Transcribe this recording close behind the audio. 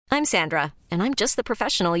I'm Sandra, and I'm just the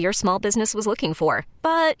professional your small business was looking for.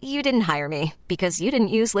 But you didn't hire me because you didn't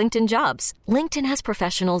use LinkedIn Jobs. LinkedIn has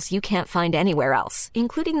professionals you can't find anywhere else,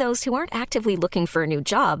 including those who aren't actively looking for a new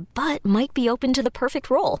job, but might be open to the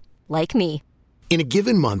perfect role, like me. In a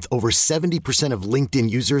given month, over 70% of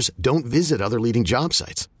LinkedIn users don't visit other leading job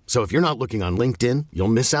sites. So if you're not looking on LinkedIn, you'll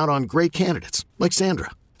miss out on great candidates like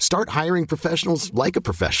Sandra. Start hiring professionals like a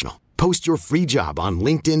professional. Post your free job on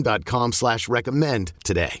linkedin.com/recommend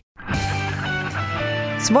today.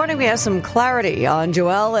 This morning we have some clarity on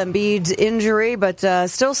Joel Embiid's injury, but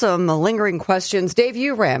still some lingering questions. Dave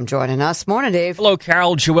Uram joining us. Morning, Dave. Hello,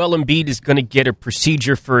 Carol. Joel Embiid is going to get a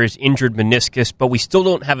procedure for his injured meniscus, but we still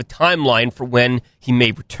don't have a timeline for when he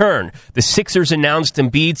may return. The Sixers announced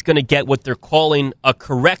Embiid's going to get what they're calling a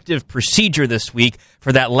corrective procedure this week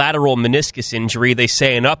for that lateral meniscus injury. They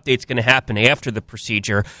say an update's going to happen after the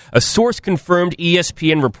procedure. A source confirmed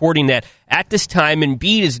ESPN reporting that at this time,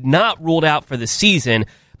 Embiid is not ruled out for the season,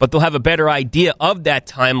 but they'll have a better idea of that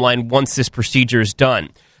timeline once this procedure is done.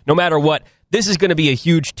 No matter what, this is going to be a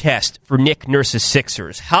huge test for Nick Nurse's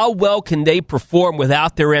Sixers. How well can they perform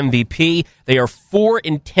without their MVP? They are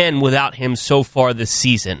 4-10 without him so far this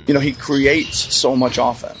season. You know, he creates so much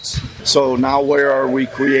offense. So now where are we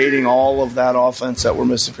creating all of that offense that we're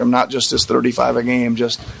missing from? Not just his 35 a game,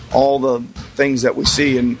 just all the things that we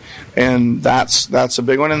see. And that's a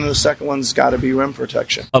big one. And the second one's got to be rim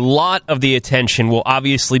protection. A lot of the attention will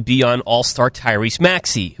obviously be on all-star Tyrese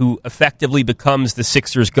Maxey, who effectively becomes the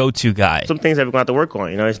Sixers' go-to guy. Some things that we're going to have to work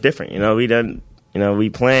on. You know, it's different. You know, we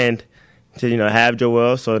planned to, have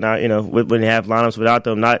Joel. So now, when they have lineups without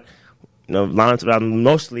them, lineups without them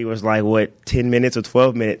mostly was 10 minutes or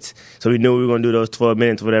 12 minutes. So we knew we were going to do those 12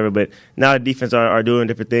 minutes or whatever. But now the defense are doing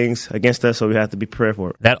different things against us, so we have to be prepared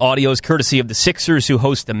for it. That audio is courtesy of the Sixers, who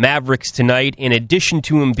host the Mavericks tonight. In addition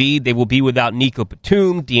to Embiid, they will be without Nico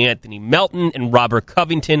Batum, DeAnthony Melton, and Robert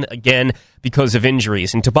Covington, again, because of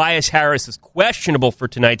injuries. And Tobias Harris is questionable for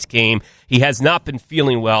tonight's game. He has not been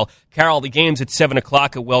feeling well. Carol, the game's at 7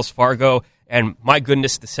 o'clock at Wells Fargo, and my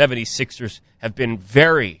goodness, the 76ers have been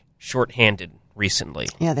very short-handed recently.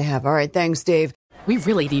 Yeah, they have. All right, thanks, Dave. We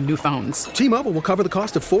really need new phones. T-Mobile will cover the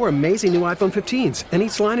cost of 4 amazing new iPhone 15s, and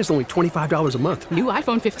each line is only $25 a month. New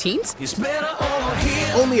iPhone 15s? It's better over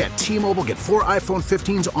here. Only at T-Mobile, get 4 iPhone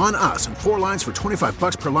 15s on us and 4 lines for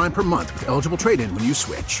 $25 per line per month with eligible trade-in when you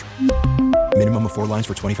switch. Minimum of 4 lines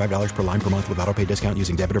for $25 per line per month with autopay discount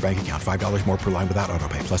using debit or bank account. $5 more per line without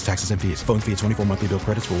autopay, plus taxes and fees. Phone fee at 24 monthly bill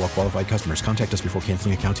credits for well-qualified customers. Contact us before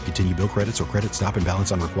canceling account to continue bill credits or credit stop and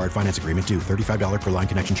balance on required finance agreement due. $35 per line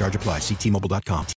connection charge applies. See T-Mobile.com.